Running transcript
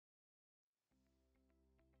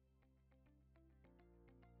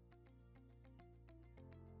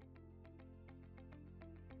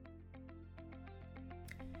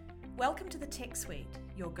Welcome to the Tech Suite,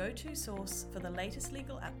 your go-to source for the latest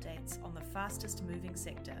legal updates on the fastest moving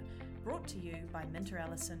sector, brought to you by Minter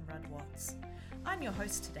Ellison Rudd Watts. I'm your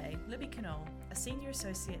host today, Libby Knoll, a senior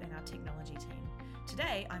associate in our technology team.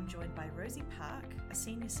 Today, I'm joined by Rosie Park, a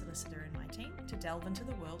senior solicitor in my team, to delve into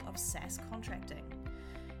the world of SaaS contracting.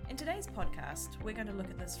 In today's podcast, we're going to look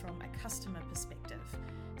at this from a customer perspective.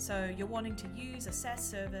 So you're wanting to use a SaaS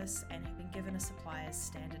service and have been given a supplier's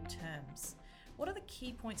standard terms. What are the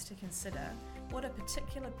key points to consider? What are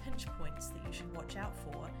particular pinch points that you should watch out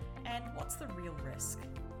for? And what's the real risk?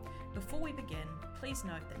 Before we begin, please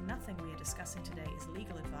note that nothing we are discussing today is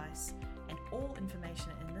legal advice, and all information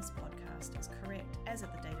in this podcast is correct as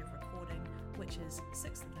of the date of recording, which is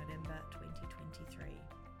 6th of November 2023.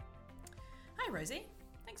 Hi Rosie,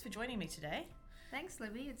 thanks for joining me today. Thanks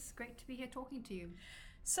Libby, it's great to be here talking to you.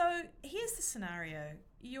 So here's the scenario.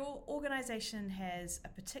 Your organisation has a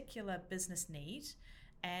particular business need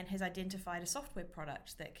and has identified a software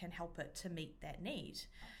product that can help it to meet that need.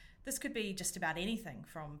 This could be just about anything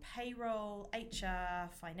from payroll,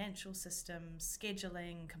 HR, financial systems,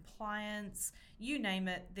 scheduling, compliance, you name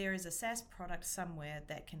it, there is a SaaS product somewhere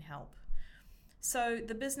that can help. So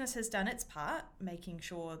the business has done its part, making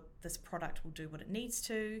sure this product will do what it needs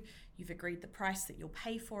to. You've agreed the price that you'll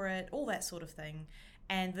pay for it, all that sort of thing.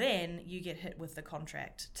 And then you get hit with the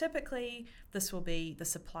contract. Typically, this will be the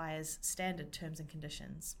supplier's standard terms and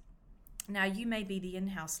conditions. Now, you may be the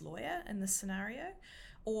in-house lawyer in this scenario,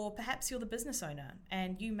 or perhaps you're the business owner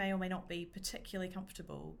and you may or may not be particularly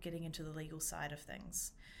comfortable getting into the legal side of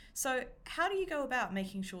things. So how do you go about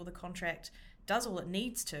making sure the contract does all it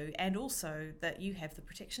needs to, and also that you have the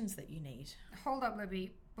protections that you need? Hold up,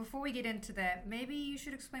 Libby. Before we get into that, maybe you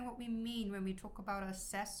should explain what we mean when we talk about a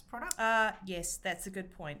SaaS product? Yes, that's a good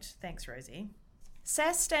point. Thanks, Rosie.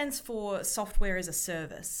 SaaS stands for Software as a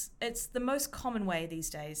Service. It's the most common way these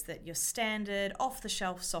days that your standard,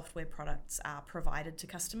 off-the-shelf software products are provided to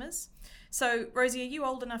customers. So, Rosie, are you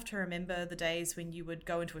old enough to remember the days when you would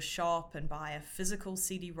go into a shop and buy a physical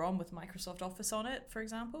CD-ROM with Microsoft Office on it, for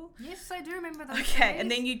example? Yes, I do remember those Okay, days. and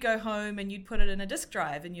then you'd go home and you'd put it in a disk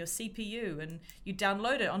drive in your CPU and you'd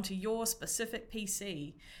download it onto your specific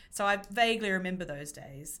PC. So I vaguely remember those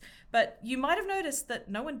days. But you might have noticed that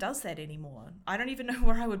no one does that anymore. I don't even know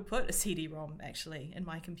where I would put a CD-ROM, actually, in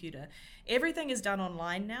my computer. Everything is done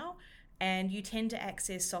online now, and you tend to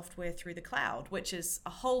access software through the cloud, which is a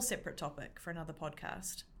whole separate topic for another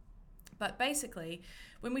podcast. But basically,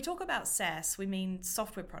 when we talk about SaaS, we mean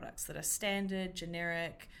software products that are standard,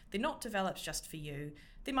 generic. They're not developed just for you.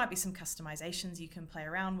 There might be some customizations you can play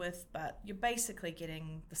around with, but you're basically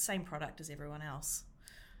getting the same product as everyone else.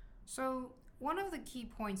 So, one of the key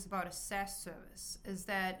points about a SaaS service is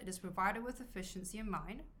that it is provided with efficiency in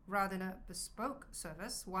mind. Rather than a bespoke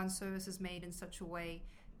service, one service is made in such a way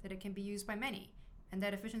that it can be used by many, and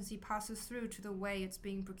that efficiency passes through to the way it's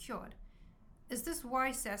being procured. Is this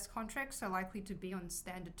why SaaS contracts are likely to be on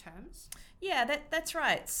standard terms? Yeah, that's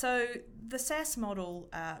right. So the SaaS model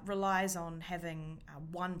relies on having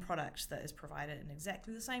one product that is provided in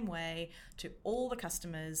exactly the same way to all the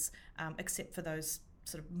customers, except for those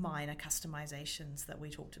sort of minor customizations that we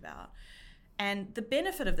talked about. And the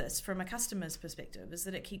benefit of this from a customer's perspective is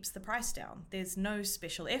that it keeps the price down. There's no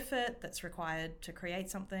special effort that's required to create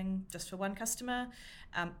something just for one customer.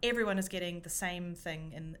 Everyone is getting the same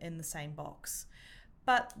thing in the same box.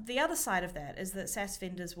 But the other side of that is that SaaS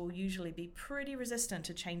vendors will usually be pretty resistant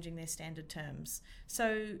to changing their standard terms.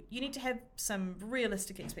 So you need to have some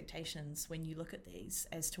realistic expectations when you look at these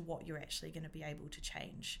as to what you're actually going to be able to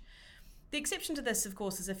change. The exception to this, of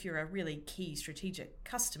course, is if you're a really key strategic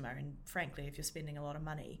customer, and frankly, if you're spending a lot of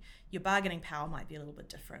money, your bargaining power might be a little bit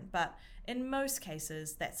different. But in most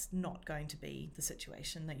cases, that's not going to be the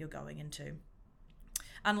situation that you're going into.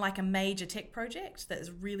 Unlike a major tech project that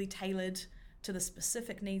is really tailored to the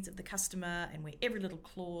specific needs of the customer and where every little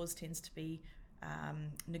clause tends to be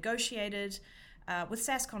negotiated, with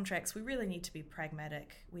SaaS contracts, we really need to be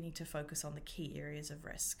pragmatic. We need to focus on the key areas of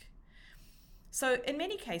risk. So in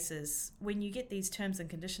many cases, when you get these terms and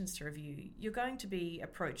conditions to review, you're going to be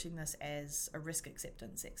approaching this as a risk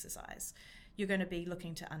acceptance exercise. You're going to be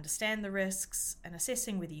looking to understand the risks and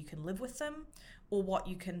assessing whether you can live with them or what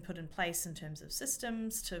you can put in place in terms of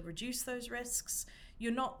systems to reduce those risks.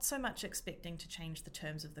 You're not so much expecting to change the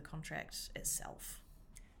terms of the contract itself.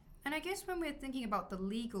 And I guess when we're thinking about the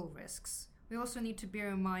legal risks, we also need to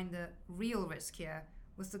bear in mind the real risk here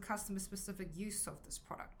with the customer-specific use of this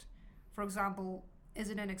product. For example, is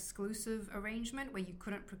it an exclusive arrangement where you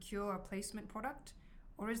couldn't procure a placement product?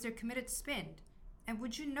 Or is there committed spend? And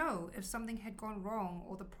would you know if something had gone wrong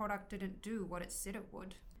or the product didn't do what it said it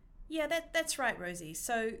would? Yeah, that's right, Rosie.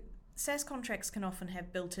 So SaaS contracts can often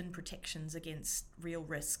have built-in protections against real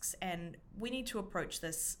risks, and we need to approach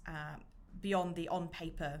this beyond the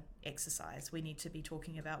on-paper exercise. We need to be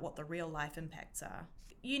talking about what the real-life impacts are.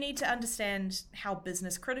 You need to understand how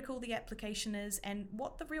business critical the application is and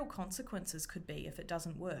what the real consequences could be if it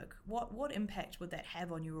doesn't work. What impact would that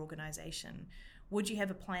have on your organization? Would you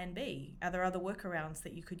have a plan B? Are there other workarounds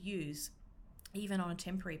that you could use, even on a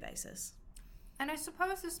temporary basis? And I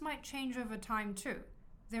suppose this might change over time too.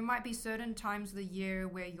 There might be certain times of the year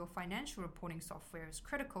where your financial reporting software is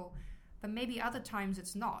critical, but maybe other times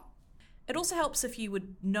it's not. It also helps if you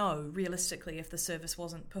would know realistically if the service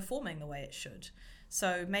wasn't performing the way it should.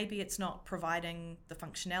 So maybe it's not providing the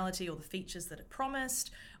functionality or the features that it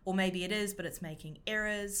promised, or maybe it is, but it's making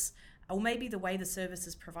errors, or maybe the way the service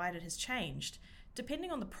is provided has changed. Depending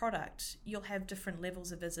on the product, you'll have different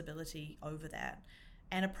levels of visibility over that.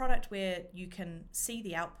 And a product where you can see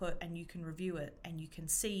the output and you can review it and you can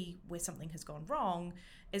see where something has gone wrong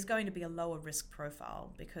is going to be a lower risk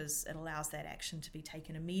profile because it allows that action to be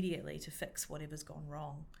taken immediately to fix whatever's gone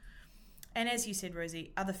wrong. And as you said,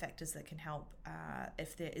 Rosie, other factors that can help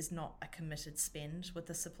if there is not a committed spend with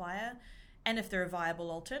the supplier and if there are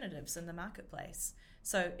viable alternatives in the marketplace.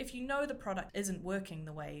 So if you know the product isn't working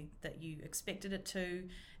the way that you expected it to,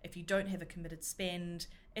 if you don't have a committed spend,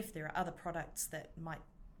 if there are other products that might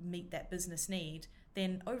meet that business need,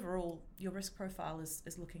 then overall your risk profile is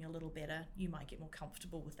looking a little better. You might get more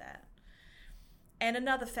comfortable with that. And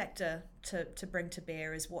another factor to bring to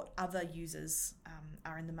bear is what other users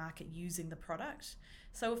are in the market using the product.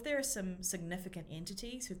 So if there are some significant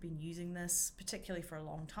entities who've been using this, particularly for a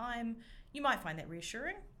long time, you might find that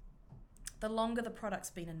reassuring. The longer the product's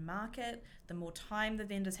been in market, the more time the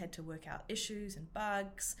vendors had to work out issues and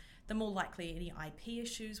bugs, the more likely any IP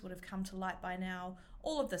issues would have come to light by now.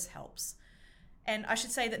 All of this helps. And I should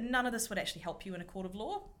say that none of this would actually help you in a court of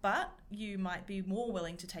law, but you might be more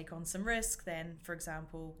willing to take on some risk than, for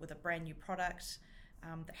example, with a brand new product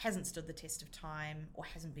that hasn't stood the test of time or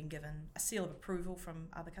hasn't been given a seal of approval from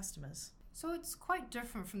other customers. So it's quite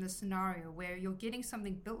different from the scenario where you're getting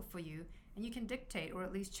something built for you and you can dictate or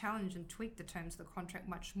at least challenge and tweak the terms of the contract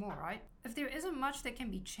much more, right? If there isn't much that can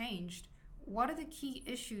be changed, what are the key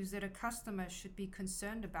issues that a customer should be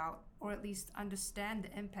concerned about or at least understand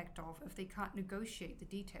the impact of if they can't negotiate the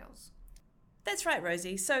details? That's right,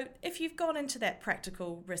 Rosie. So if you've gone into that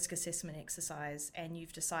practical risk assessment exercise and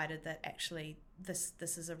you've decided that actually this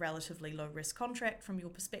is a relatively low risk contract from your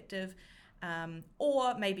perspective,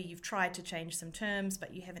 or maybe you've tried to change some terms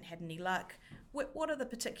but you haven't had any luck, what are the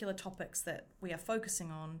particular topics that we are focusing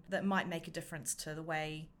on that might make a difference to the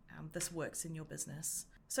way this works in your business?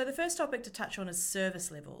 So the first topic to touch on is service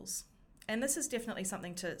levels. And this is definitely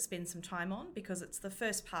something to spend some time on because it's the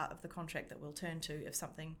first part of the contract that we'll turn to if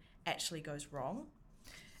something actually goes wrong.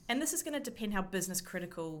 And this is going to depend how business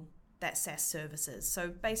critical that SaaS service is. So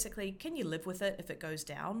basically, can you live with it if it goes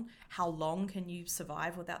down? How long can you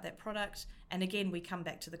survive without that product? And again, we come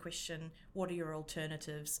back to the question, what are your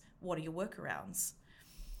alternatives? What are your workarounds?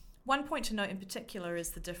 One point to note in particular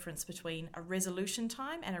is the difference between a resolution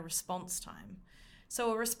time and a response time.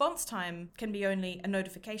 So a response time can be only a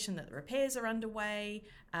notification that the repairs are underway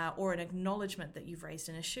or an acknowledgement that you've raised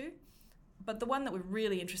an issue. But the one that we're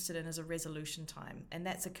really interested in is a resolution time, and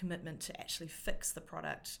that's a commitment to actually fix the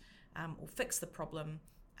product or fix the problem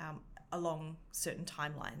along certain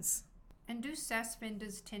timelines. And do SaaS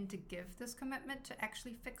vendors tend to give this commitment to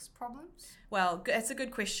actually fix problems? Well, that's a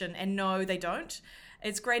good question, and no, they don't.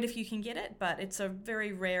 It's great if you can get it, but it's a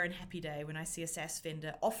very rare and happy day when I see a SaaS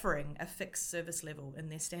vendor offering a fixed service level in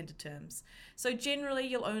their standard terms. So generally,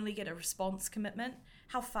 you'll only get a response commitment.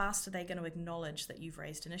 How fast are they going to acknowledge that you've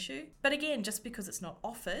raised an issue? But again, just because it's not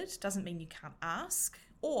offered doesn't mean you can't ask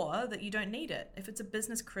or that you don't need it. If it's a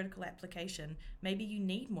business critical application, maybe you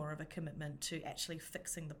need more of a commitment to actually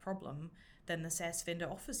fixing the problem than the SaaS vendor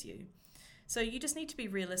offers you. So you just need to be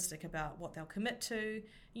realistic about what they'll commit to.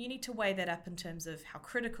 You need to weigh that up in terms of how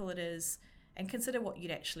critical it is and consider what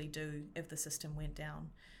you'd actually do if the system went down.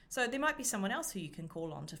 So there might be someone else who you can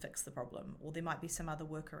call on to fix the problem, or there might be some other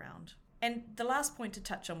workaround. And the last point to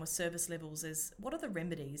touch on with service levels is, what are the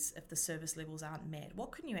remedies if the service levels aren't met?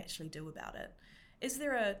 What can you actually do about it? Is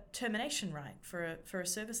there a termination right for a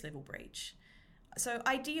service level breach? So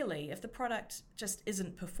ideally, if the product just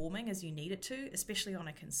isn't performing as you need it to, especially on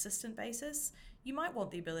a consistent basis, you might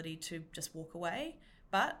want the ability to just walk away.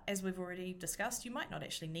 But as we've already discussed, you might not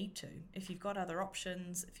actually need to. If you've got other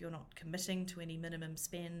options, if you're not committing to any minimum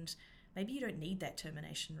spend, maybe you don't need that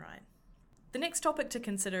termination right. The next topic to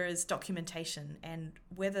consider is documentation and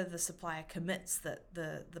whether the supplier commits that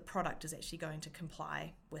the product is actually going to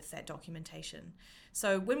comply with that documentation.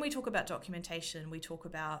 So when we talk about documentation, we talk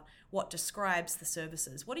about what describes the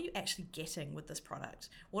services. What are you actually getting with this product?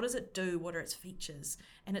 What does it do? What are its features?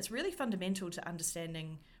 And it's really fundamental to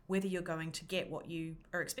understanding whether you're going to get what you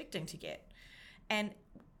are expecting to get. And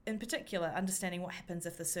in particular, understanding what happens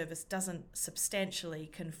if the service doesn't substantially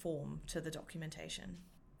conform to the documentation.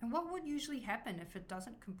 And what would usually happen if it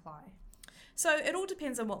doesn't comply? So it all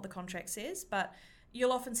depends on what the contract says, but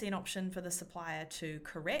you'll often see an option for the supplier to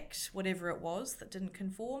correct whatever it was that didn't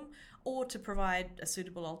conform or to provide a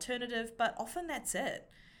suitable alternative, but often that's it.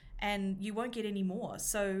 And you won't get any more.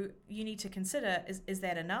 So you need to consider, is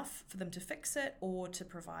that enough for them to fix it or to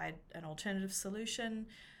provide an alternative solution?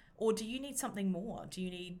 Or do you need something more? Do you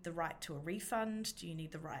need the right to a refund? Do you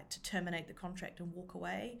need the right to terminate the contract and walk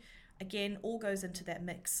away? Again, all goes into that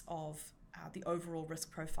mix of the overall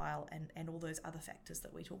risk profile and all those other factors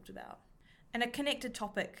that we talked about. And a connected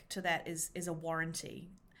topic to that is a warranty.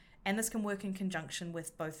 And this can work in conjunction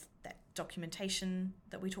with both that documentation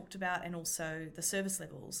that we talked about and also the service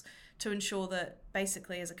levels to ensure that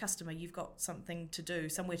basically as a customer you've got something to do,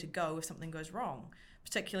 somewhere to go if something goes wrong,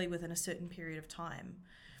 particularly within a certain period of time.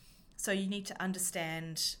 So you need to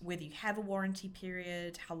understand whether you have a warranty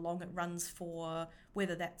period, how long it runs for,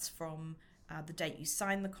 whether that's from the date you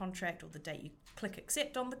sign the contract or the date you click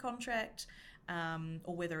accept on the contract,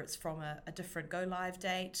 or whether it's from a different go-live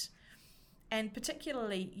date. And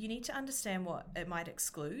particularly, you need to understand what it might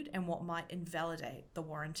exclude and what might invalidate the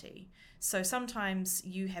warranty. So sometimes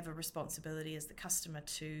you have a responsibility as the customer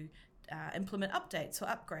to implement updates or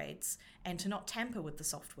upgrades and to not tamper with the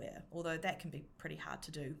software, although that can be pretty hard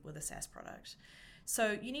to do with a SaaS product.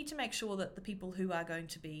 So you need to make sure that the people who are going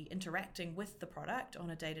to be interacting with the product on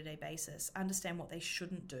a day-to-day basis understand what they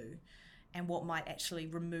shouldn't do and what might actually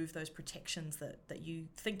remove those protections that you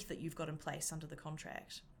think that you've got in place under the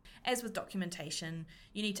contract. As with documentation,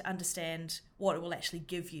 you need to understand what it will actually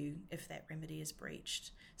give you if that remedy is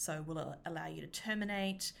breached. So will it allow you to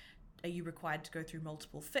terminate? Are you required to go through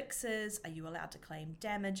multiple fixes? Are you allowed to claim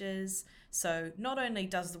damages? So not only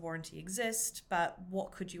does the warranty exist, but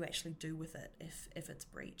what could you actually do with it if it's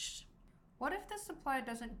breached? What if the supplier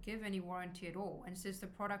doesn't give any warranty at all and says the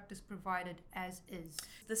product is provided as is?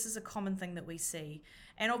 This is a common thing that we see.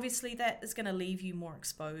 And obviously that is going to leave you more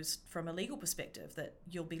exposed from a legal perspective, that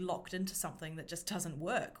you'll be locked into something that just doesn't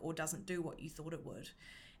work or doesn't do what you thought it would.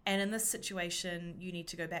 And in this situation, you need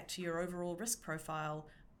to go back to your overall risk profile,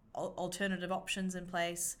 alternative options in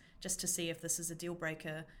place, just to see if this is a deal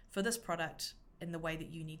breaker for this product in the way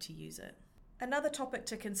that you need to use it. Another topic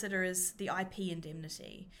to consider is the IP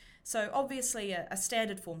indemnity. So obviously a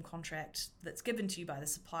standard form contract that's given to you by the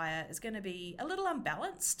supplier is going to be a little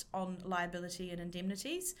unbalanced on liability and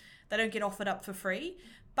indemnities. They don't get offered up for free,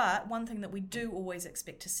 but one thing that we do always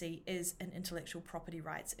expect to see is an intellectual property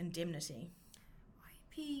rights indemnity.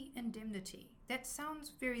 IP indemnity. That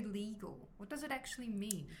sounds very legal. What does it actually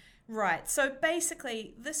mean? Right. So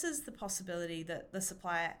basically, this is the possibility that the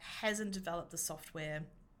supplier hasn't developed the software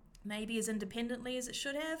maybe as independently as it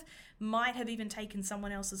should have, might have even taken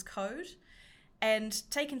someone else's code, and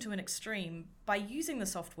taken to an extreme, by using the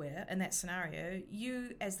software in that scenario,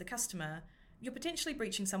 you as the customer, you're potentially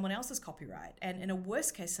breaching someone else's copyright. And in a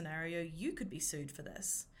worst case scenario, you could be sued for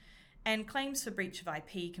this. And claims for breach of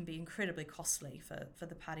IP can be incredibly costly for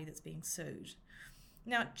the party that's being sued.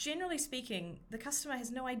 Now, generally speaking, the customer has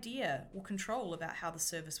no idea or control about how the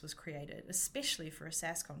service was created, especially for a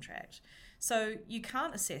SaaS contract. So you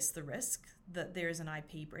can't assess the risk that there is an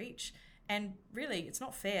IP breach, and really it's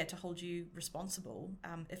not fair to hold you responsible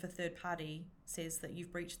if a third party says that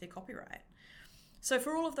you've breached their copyright. So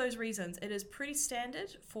for all of those reasons, it is pretty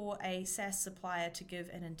standard for a SaaS supplier to give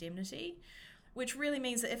an indemnity, which really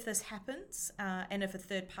means that if this happens and if a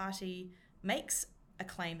third party makes a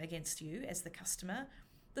claim against you as the customer,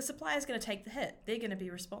 the supplier is going to take the hit. They're going to be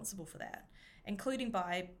responsible for that, including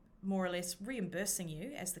by more or less reimbursing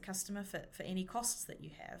you as the customer for any costs that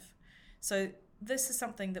you have. So this is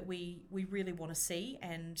something that we really want to see,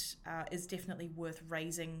 and is definitely worth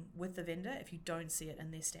raising with the vendor if you don't see it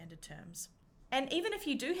in their standard terms. And even if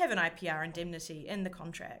you do have an IPR indemnity in the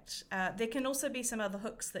contract, there can also be some other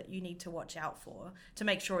hooks that you need to watch out for to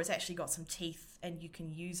make sure it's actually got some teeth and you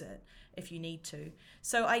can use it if you need to.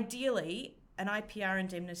 So ideally, an IPR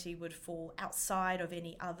indemnity would fall outside of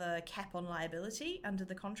any other cap on liability under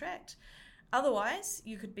the contract. Otherwise,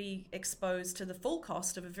 you could be exposed to the full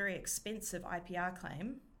cost of a very expensive IPR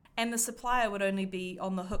claim. And the supplier would only be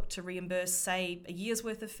on the hook to reimburse, say, a year's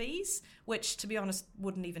worth of fees, which, to be honest,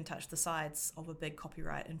 wouldn't even touch the sides of a big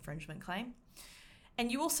copyright infringement claim.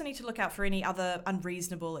 And you also need to look out for any other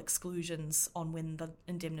unreasonable exclusions on when the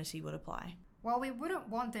indemnity would apply. Well, we wouldn't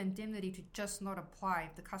want the indemnity to just not apply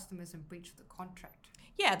if the customer is in breach of the contract.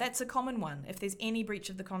 Yeah, that's a common one. If there's any breach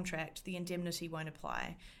of the contract, the indemnity won't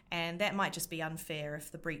apply. And that might just be unfair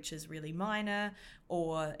if the breach is really minor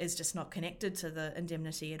or is just not connected to the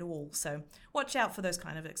indemnity at all. So watch out for those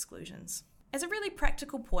kind of exclusions. As a really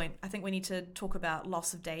practical point, I think we need to talk about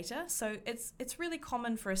loss of data. So it's really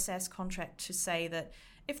common for a SaaS contract to say that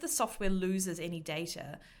if the software loses any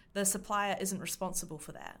data, the supplier isn't responsible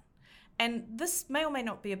for that. And this may or may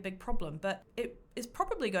not be a big problem, but it is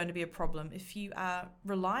probably going to be a problem if you are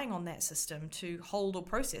relying on that system to hold or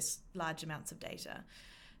process large amounts of data.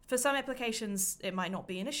 For some applications, it might not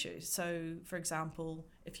be an issue. So, for example,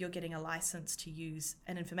 if you're getting a license to use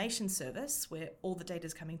an information service where all the data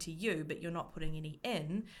is coming to you, but you're not putting any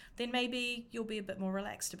in, then maybe you'll be a bit more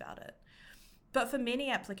relaxed about it. But for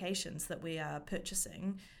many applications that we are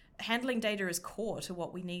purchasing, handling data is core to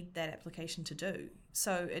what we need that application to do.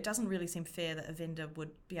 So it doesn't really seem fair that a vendor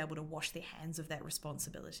would be able to wash their hands of that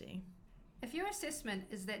responsibility. If your assessment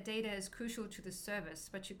is that data is crucial to the service,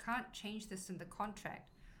 but you can't change this in the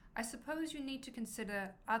contract, I suppose you need to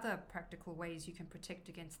consider other practical ways you can protect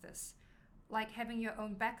against this, like having your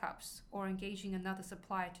own backups or engaging another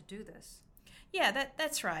supplier to do this. Yeah,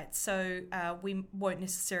 that's right. So we won't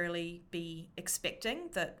necessarily be expecting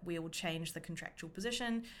that we will change the contractual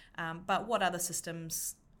position, but what other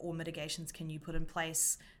systems or mitigations can you put in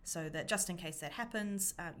place so that just in case that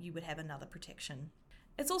happens, you would have another protection?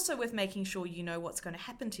 It's also worth making sure you know what's going to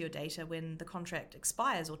happen to your data when the contract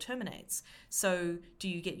expires or terminates. So do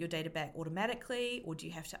you get your data back automatically, or do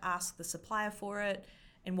you have to ask the supplier for it?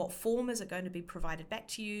 In what form is it going to be provided back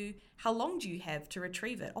to you? How long do you have to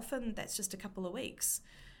retrieve it? Often that's just a couple of weeks.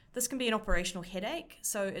 This can be an operational headache,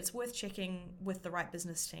 so it's worth checking with the right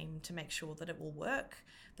business team to make sure that it will work,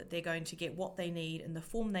 that they're going to get what they need in the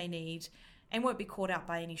form they need, and won't be caught out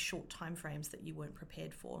by any short timeframes that you weren't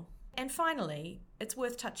prepared for. And finally, it's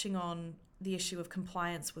worth touching on the issue of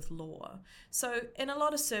compliance with law. So in a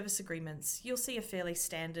lot of service agreements, you'll see a fairly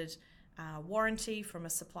standard warranty from a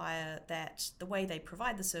supplier that the way they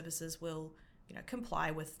provide the services will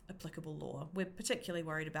comply with applicable law. We're particularly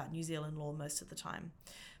worried about New Zealand law most of the time.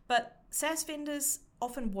 But SaaS vendors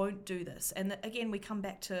often won't do this. And again, we come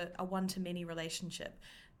back to a one-to-many relationship.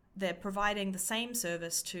 They're providing the same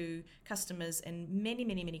service to customers in many,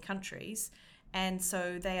 many, many countries. And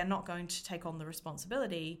so they are not going to take on the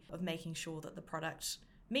responsibility of making sure that the product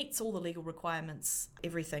meets all the legal requirements,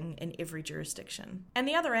 everything in every jurisdiction. And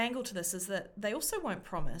the other angle to this is that they also won't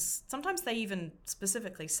promise, sometimes they even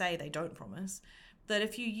specifically say they don't promise, that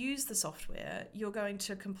if you use the software, you're going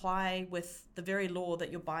to comply with the very law that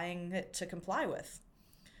you're buying it to comply with.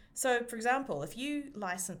 So, for example, if you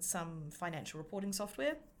license some financial reporting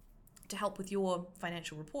software to help with your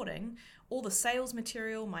financial reporting, all the sales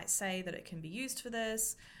material might say that it can be used for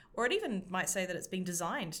this, or it even might say that it's been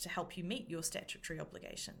designed to help you meet your statutory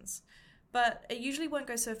obligations. But it usually won't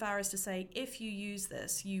go so far as to say, if you use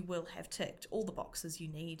this, you will have ticked all the boxes you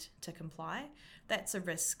need to comply. That's a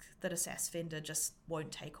risk that a SaaS vendor just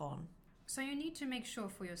won't take on. So you need to make sure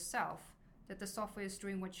for yourself that the software is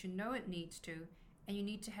doing what you know it needs to, and you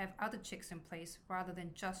need to have other checks in place rather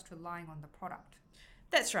than just relying on the product.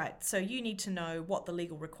 That's right. So you need to know what the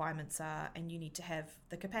legal requirements are, and you need to have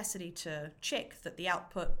the capacity to check that the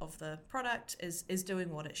output of the product is doing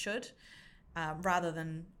what it should, rather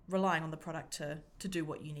than relying on the product to do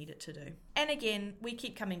what you need it to do. And again, we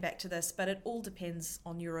keep coming back to this, but it all depends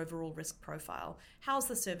on your overall risk profile. How's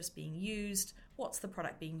the service being used? What's the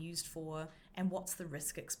product being used for? And what's the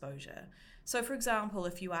risk exposure? So for example,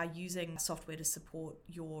 if you are using software to support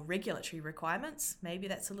your regulatory requirements, maybe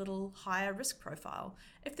that's a little higher risk profile.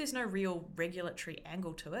 If there's no real regulatory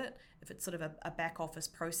angle to it, if it's sort of a back office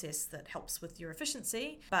process that helps with your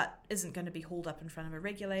efficiency, but isn't going to be hauled up in front of a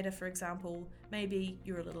regulator, for example, maybe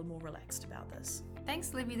you're a little more relaxed about this.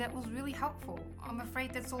 Thanks, Libby. That was really helpful. I'm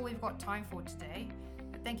afraid that's all we've got time for today.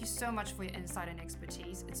 But thank you so much for your insight and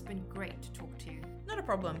expertise. It's been great to talk to you. Not a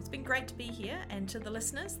problem. It's been great to be here, and to the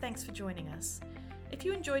listeners, thanks for joining us. If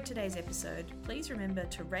you enjoyed today's episode, please remember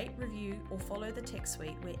to rate, review, or follow the Tech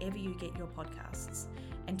Suite wherever you get your podcasts.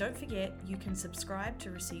 And don't forget, you can subscribe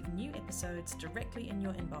to receive new episodes directly in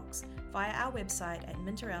your inbox via our website at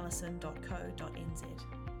minterallison.co.nz.